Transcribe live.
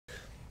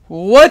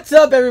What's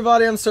up,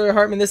 everybody? I'm Sawyer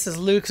Hartman. This is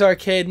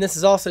LukesArcade, and this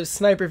is also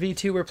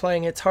SniperV2. We're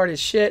playing It's Hard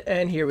as Shit,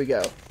 and here we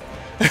go.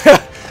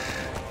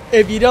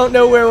 If you don't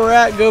know where we're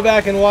at, go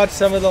back and watch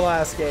some of the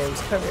last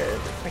games. Come here.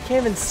 I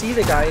can't even see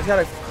the guy. He's got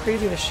a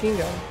crazy machine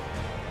gun.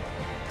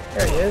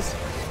 There he is.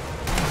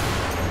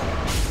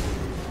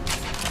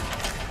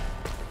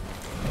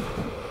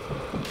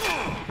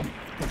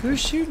 Who's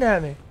shooting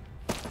at me?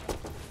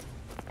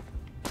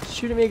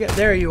 Shooting me again.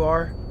 There you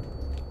are.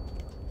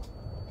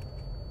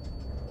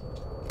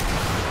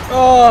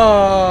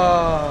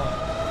 Oh!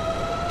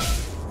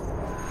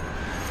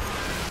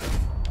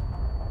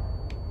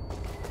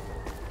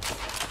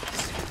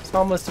 It's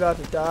almost about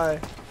to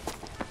die.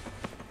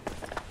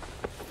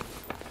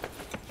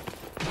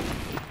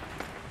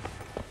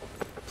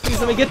 Please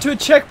let me get to a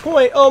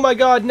checkpoint. Oh my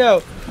god,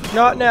 no.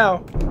 Not now.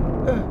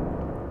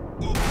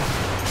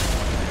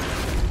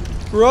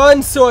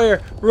 Run,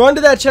 Sawyer. Run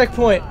to that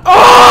checkpoint.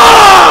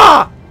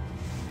 Ah!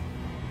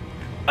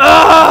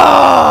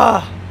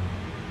 Ah!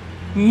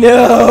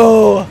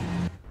 No!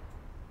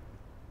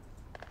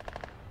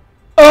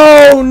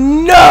 Oh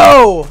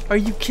no! Are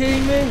you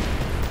kidding me?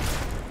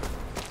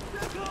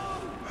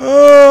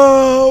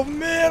 Oh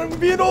man, I'm gonna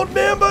be an old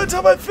man by the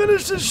time I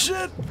finish this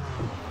shit.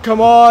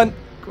 Come on.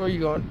 Where are you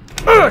going?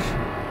 Ugh!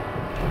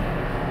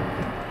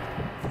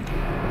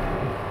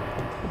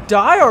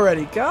 Die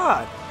already,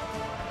 God.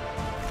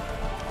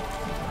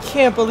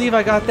 Can't believe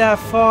I got that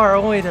far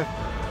only to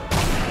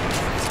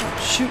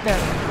shoot at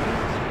me.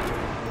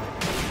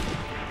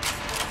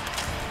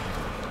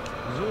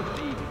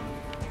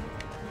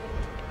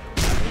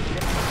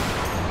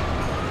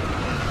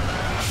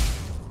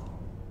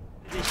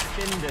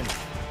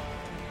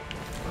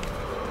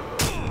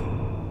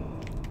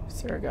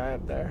 Is there a guy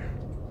up there?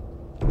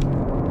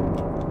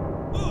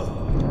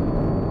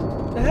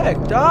 The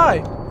heck,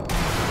 die!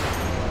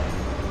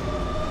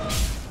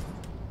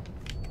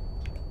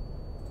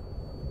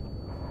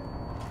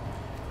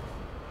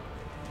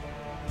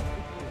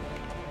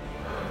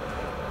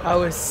 I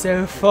was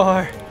so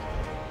far.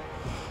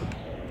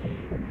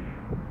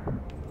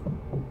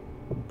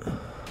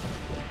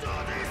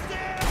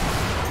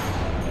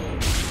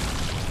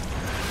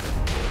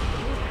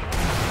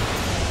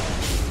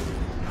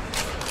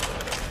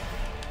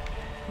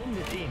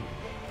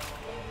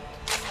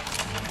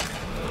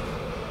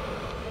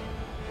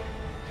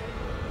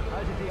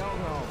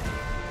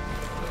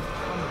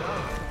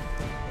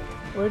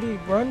 Where did he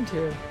run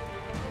to?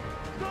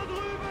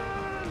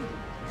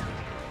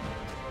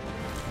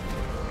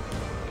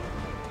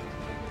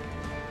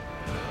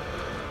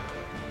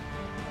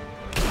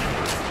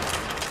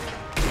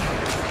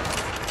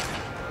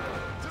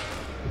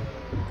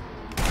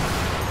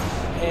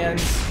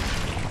 And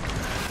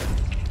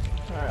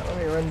alright, let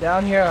me run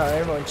down here.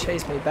 Everyone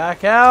chase me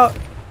back out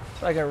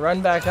so I can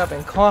run back up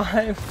and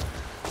climb.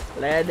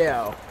 Let's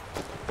go.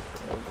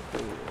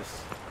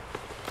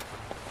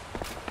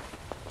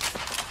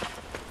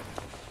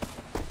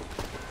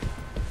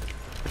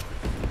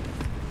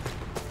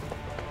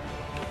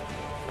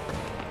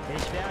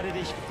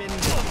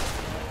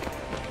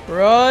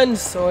 Run,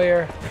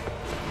 Sawyer.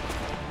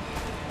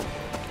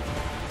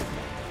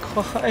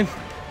 Climb.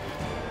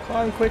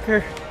 Climb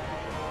quicker.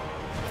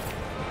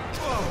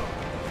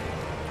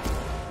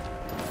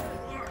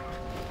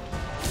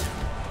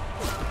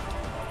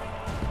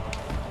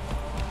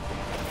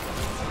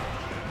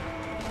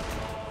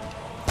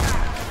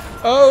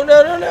 Oh,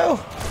 no, no, no.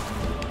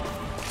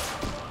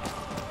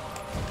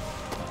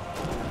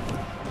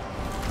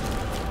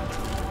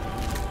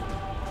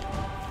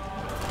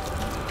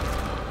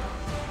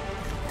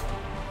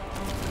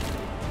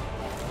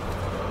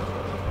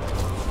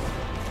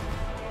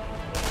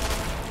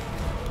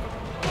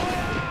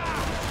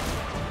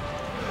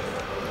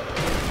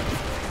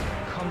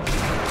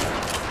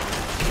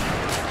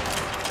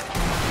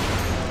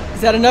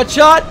 Is that a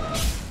Nutshot?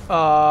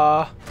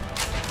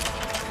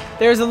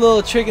 There's a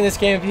little trick in this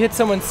game. If you hit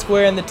someone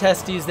square in the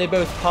testes, they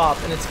both pop,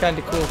 and it's kind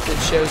of cool because it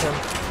shows them.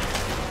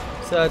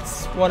 So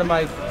that's one of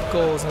my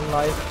goals in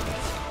life.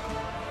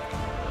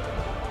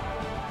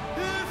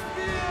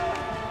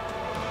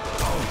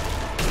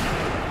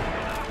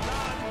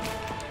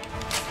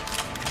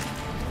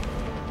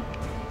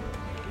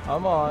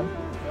 Come on.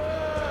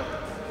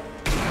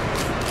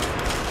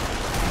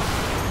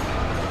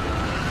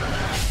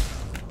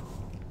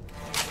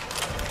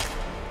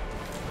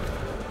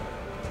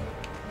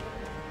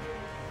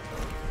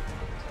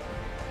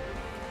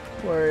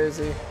 Where is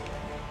he?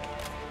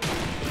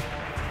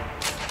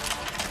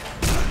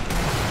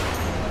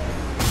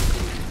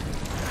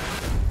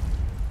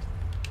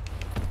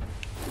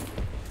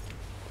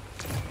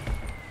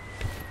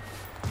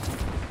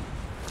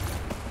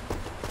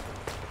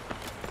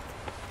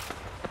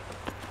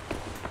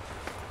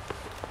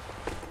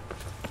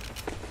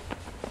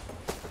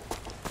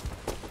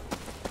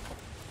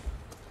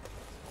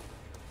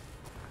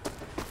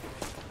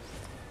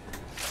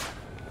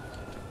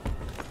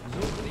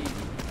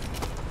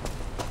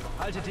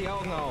 Haltet die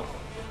Augen auf.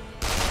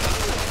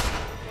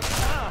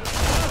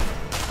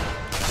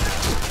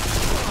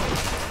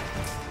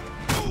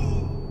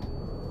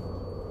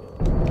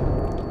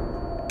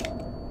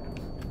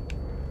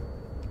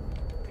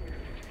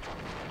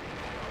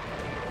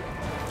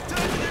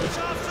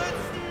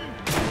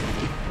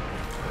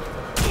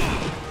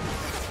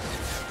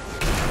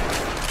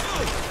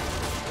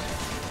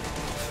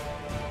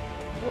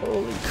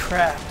 Holy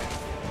crap.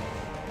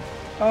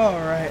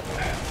 Alright.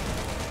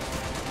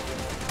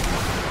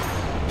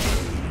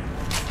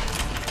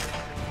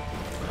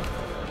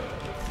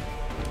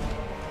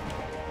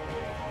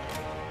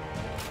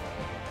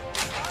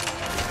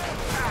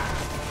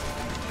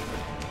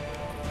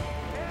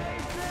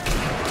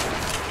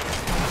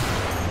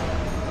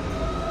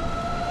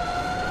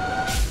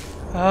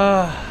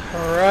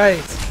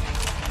 Alright.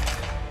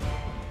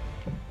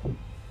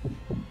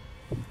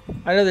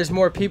 I know there's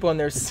more people and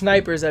there's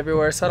snipers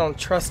everywhere, so I don't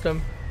trust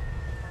them.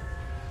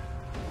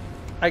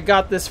 I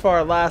got this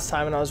far last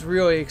time and I was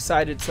really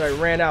excited, so I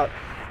ran out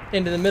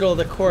into the middle of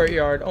the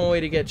courtyard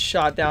only to get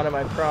shot down in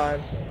my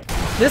prime.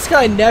 This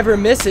guy never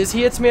misses.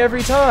 He hits me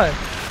every time.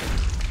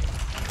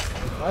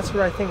 That's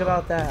what I think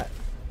about that.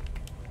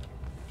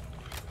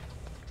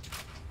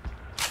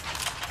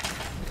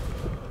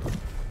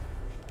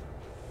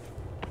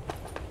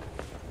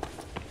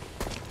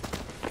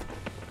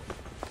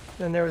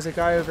 Then there was a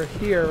guy over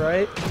here,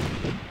 right?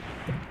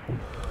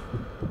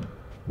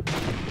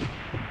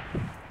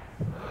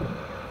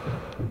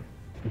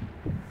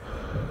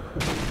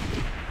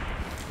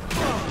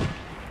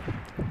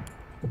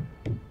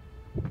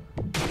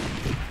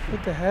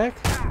 What the heck?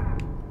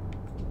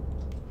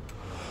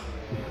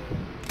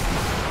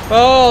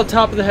 Oh,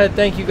 top of the head.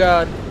 Thank you,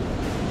 God.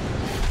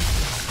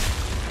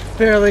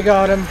 Barely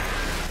got him.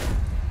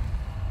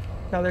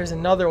 Now there's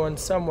another one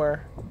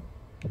somewhere.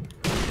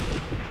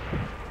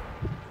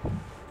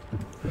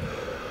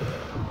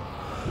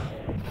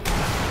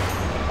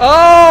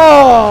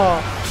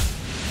 Oh!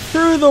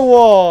 Through the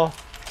wall.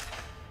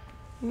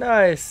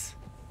 Nice.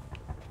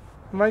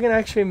 Am I gonna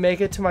actually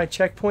make it to my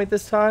checkpoint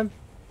this time?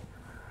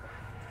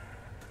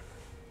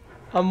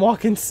 I'm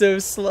walking so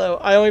slow.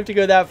 I only have to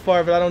go that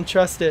far, but I don't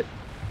trust it.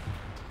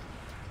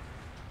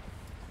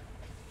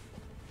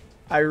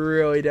 I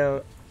really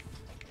don't.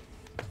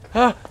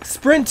 Ah,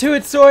 sprint to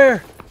it,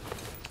 Sawyer!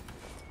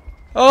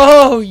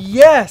 Oh,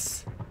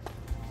 yes!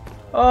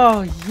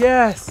 Oh,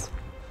 yes!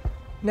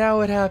 Now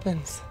what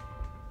happens?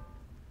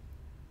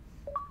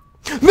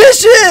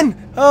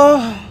 Mission!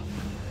 Oh!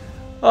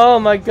 Oh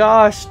my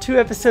gosh, 2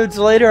 episodes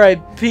later I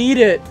beat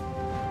it!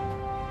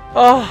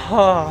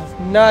 Oh,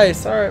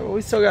 nice. Alright, well,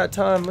 we still got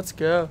time. Let's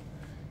go.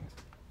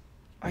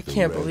 I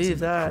can't believe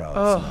that.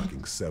 Oh.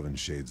 Knocking 7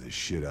 shades of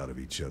shit out of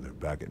each other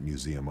back at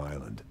Museum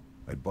Island.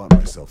 I'd bought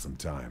myself some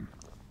time.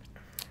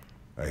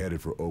 I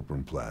headed for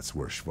Opernplatz,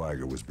 where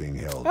Schweiger was being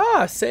held.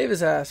 Ah, save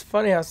his ass.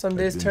 Funny how some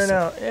days turn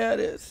out. Yeah, it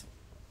is.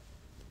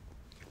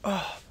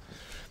 Oh,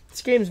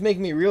 this game's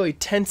making me really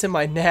tense in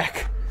my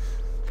neck.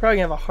 Probably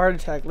gonna have a heart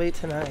attack late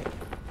tonight.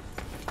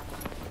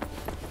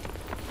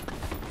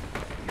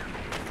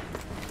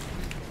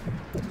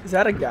 Is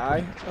that a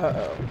guy?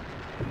 Uh-oh.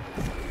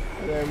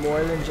 Are there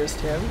more than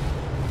just him?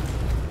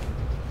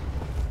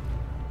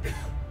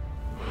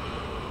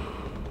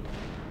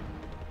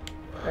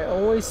 I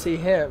always see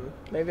him.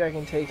 Maybe I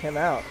can take him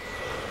out.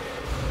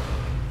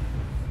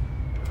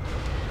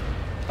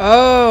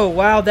 Oh,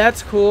 wow,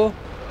 that's cool.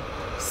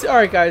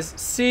 Alright, guys.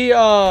 See,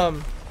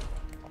 alright,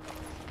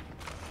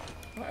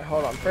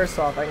 hold on. First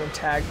off, I can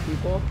tag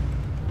people.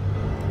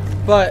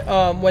 But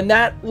when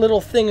that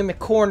little thing in the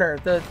corner,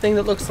 the thing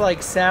that looks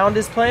like sound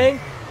is playing,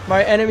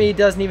 my enemy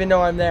doesn't even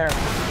know I'm there.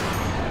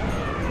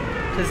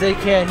 Because they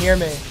can't hear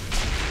me.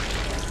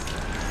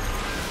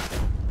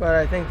 But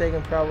I think they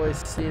can probably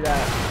see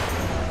that.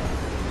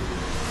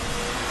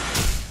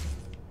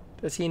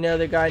 Does he know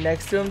the guy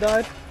next to him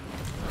died?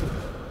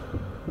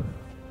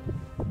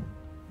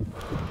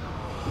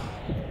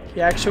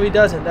 He actually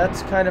doesn't.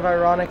 That's kind of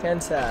ironic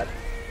and sad.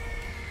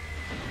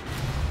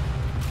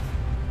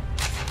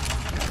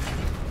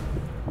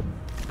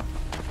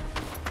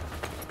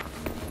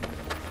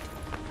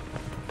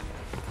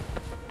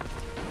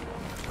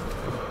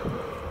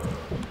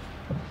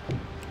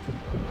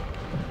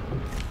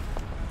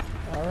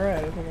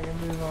 Alright, I think I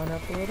can move on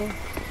up a little.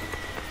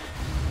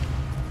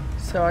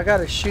 So I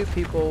gotta shoot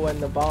people when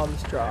the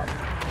bombs drop.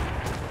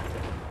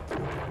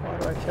 Why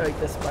do I feel like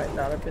this might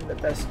not have been the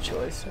best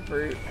choice of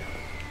route?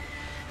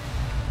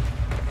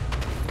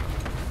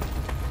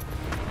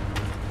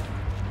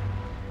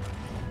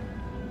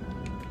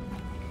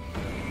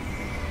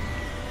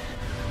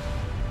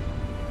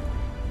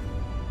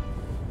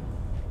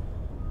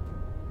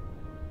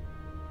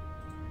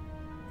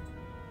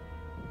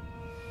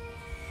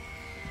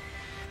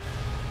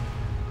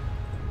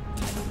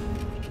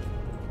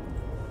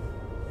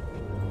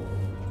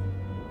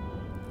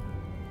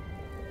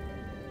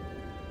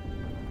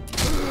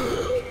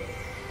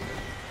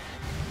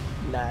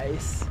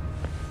 Nice.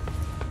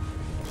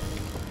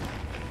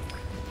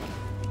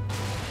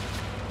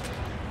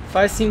 If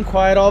I seem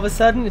quiet all of a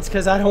sudden, it's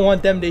because I don't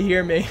want them to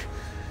hear me.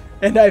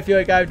 And I feel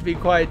like I have to be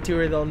quiet too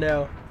or they'll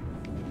know.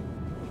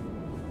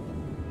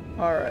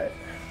 Alright.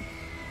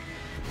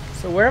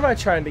 So where am I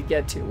trying to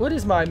get to? What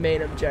is my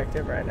main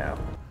objective right now?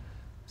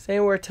 Does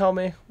anywhere tell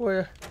me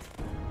where?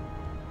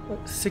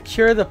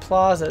 Secure the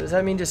plaza. Does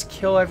that mean just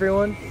kill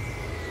everyone?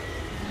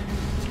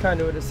 That's kind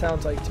of what it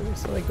sounds like to me.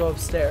 So let me go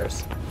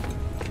upstairs.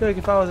 I feel like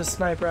if I was a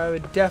sniper, I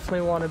would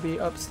definitely want to be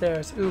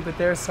upstairs. Ooh, but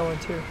there's someone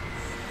too.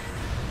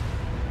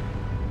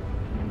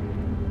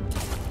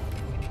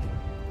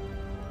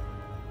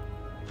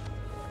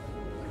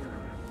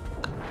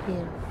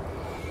 Here.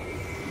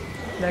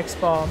 Next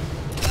bomb.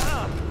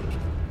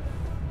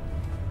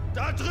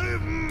 Da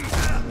drüben!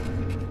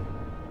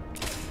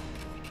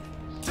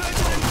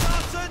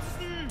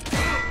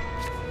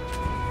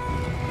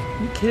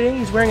 Are you kidding?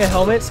 He's wearing a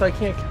helmet, so I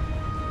can't.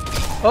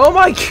 Oh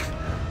my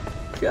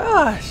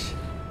gosh!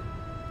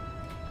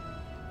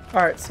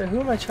 Alright, so who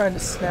am I trying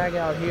to snag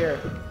out here?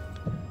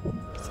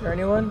 Is there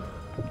anyone?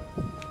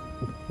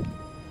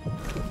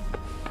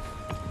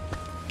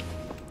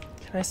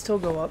 Can I still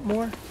go up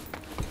more?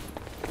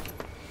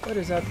 What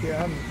is up here?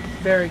 I'm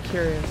very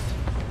curious.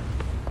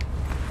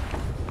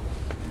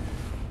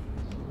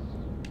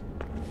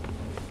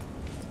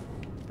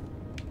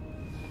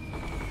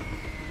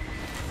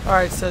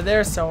 Alright, so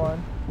there's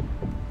someone.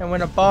 And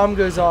when a bomb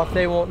goes off,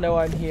 they won't know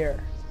I'm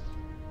here.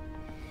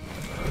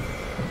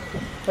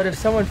 But if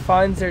someone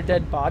finds their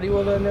dead body,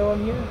 will they know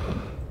I'm here?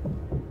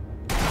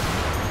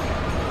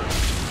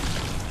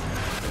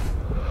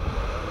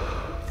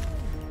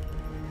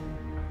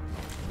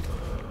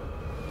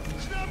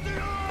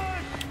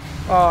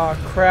 Aw, oh,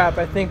 crap.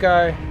 I think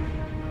I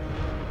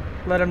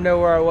let him know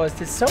where I was.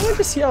 Did someone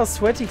just yell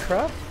sweaty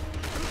crap?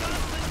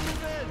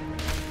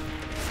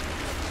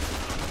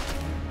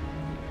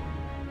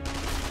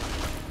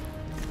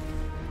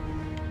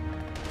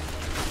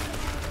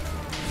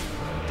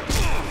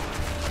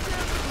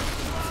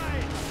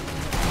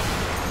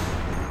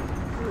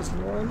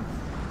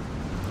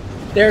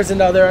 There's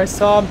another. I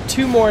saw him.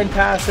 Two more in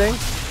passing.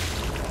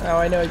 Now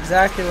I know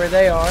exactly where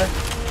they are.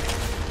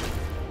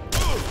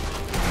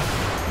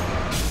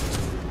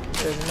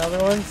 There's another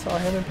one. Saw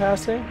him in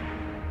passing.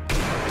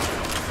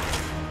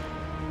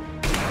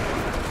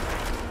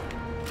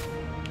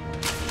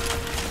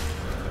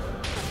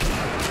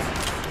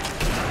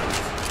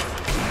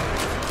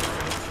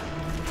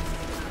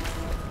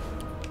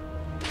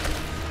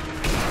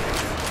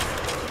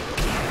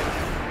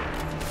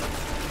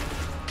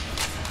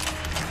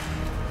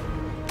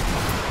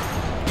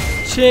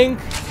 Chink!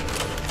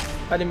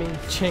 I didn't mean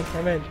chink,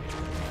 I meant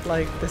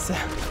like the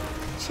sound.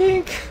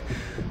 Chink!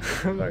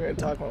 I'm not gonna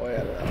talk my way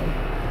out of that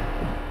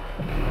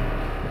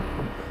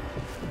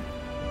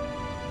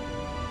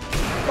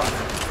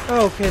one.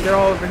 Oh, okay, they're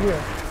all over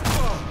here.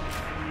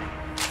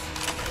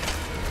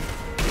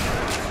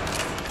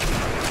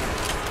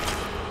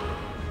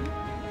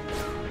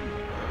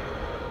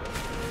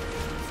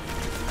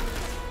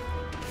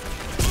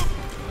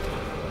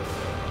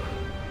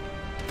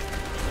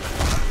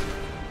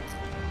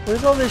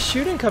 Where's all this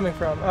shooting coming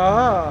from?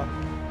 Ah.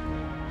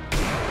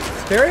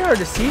 It's very hard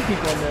to see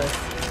people in this.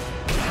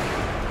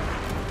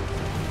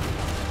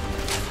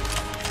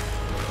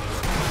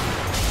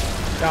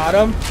 Got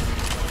him.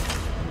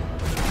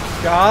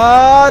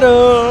 Got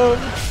him.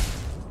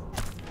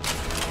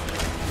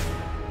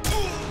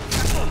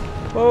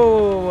 Whoa,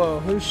 whoa, whoa.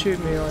 Who's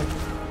shooting me? Like,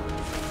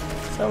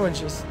 someone's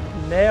just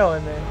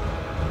nailing me.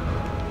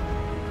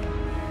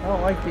 I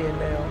don't like being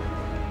nailed.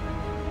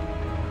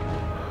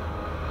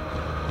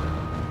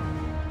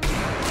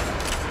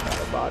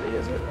 Body,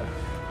 is it?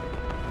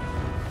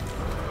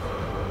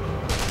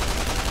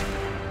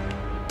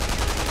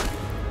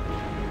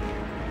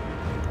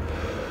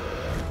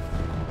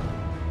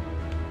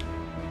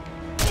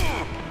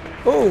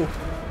 Oh,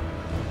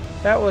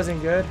 that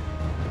wasn't good.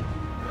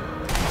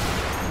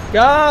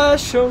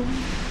 Gosh,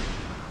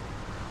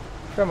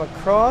 from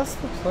across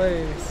the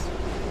place.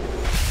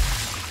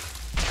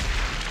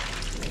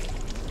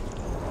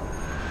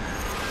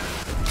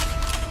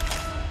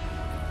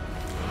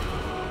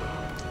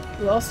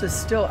 Who else is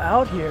still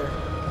out here?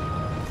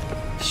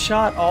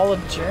 Shot all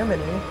of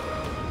Germany.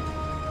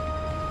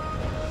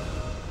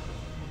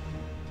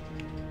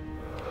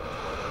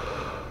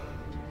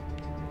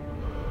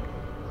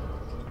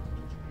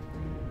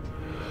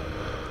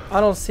 I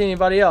don't see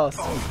anybody else.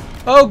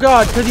 Oh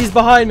god, because he's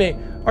behind me.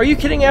 Are you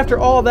kidding? After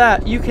all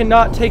that, you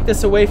cannot take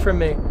this away from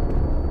me.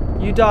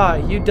 You die.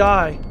 You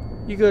die.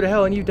 You go to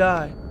hell and you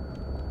die.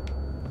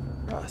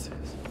 Process.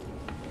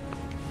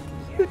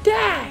 You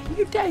die!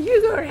 You die!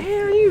 You go to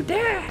hell and you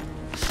die!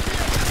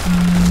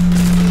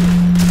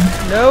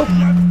 Nope.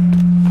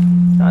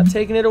 Not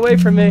taking it away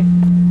from me.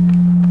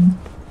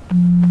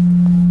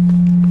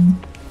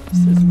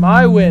 This is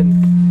my win.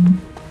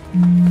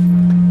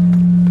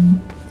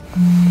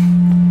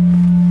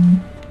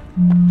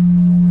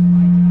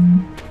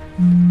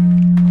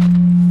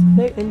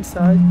 Hey,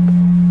 inside.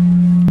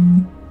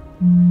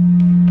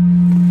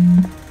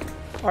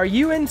 Are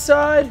you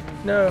inside?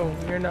 No,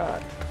 you're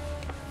not.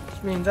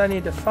 Means I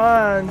need to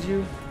find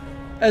you.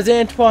 As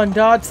Antoine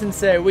Dodson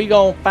said, we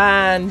gonna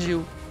find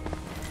you.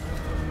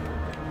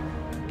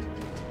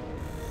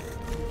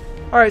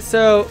 Alright,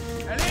 so...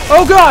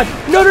 Oh god!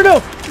 No, no,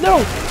 no!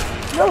 No!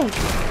 No!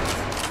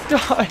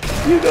 Die!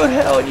 You go to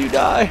hell and you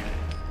die!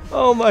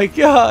 Oh my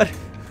god!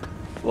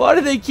 Why do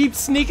they keep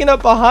sneaking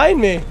up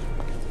behind me?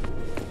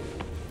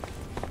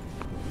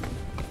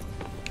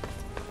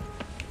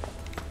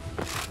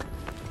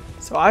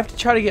 So I have to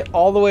try to get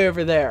all the way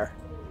over there.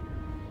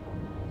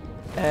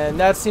 And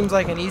that seems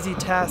like an easy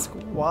task.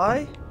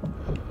 Why?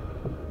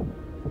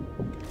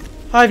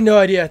 I have no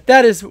idea.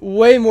 That is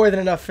way more than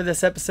enough for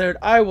this episode.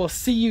 I will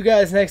see you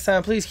guys next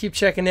time. Please keep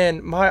checking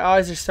in. My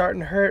eyes are starting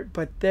to hurt,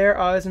 but their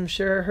eyes I'm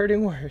sure are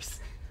hurting worse.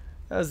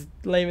 That was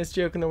the lamest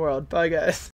joke in the world. Bye, guys.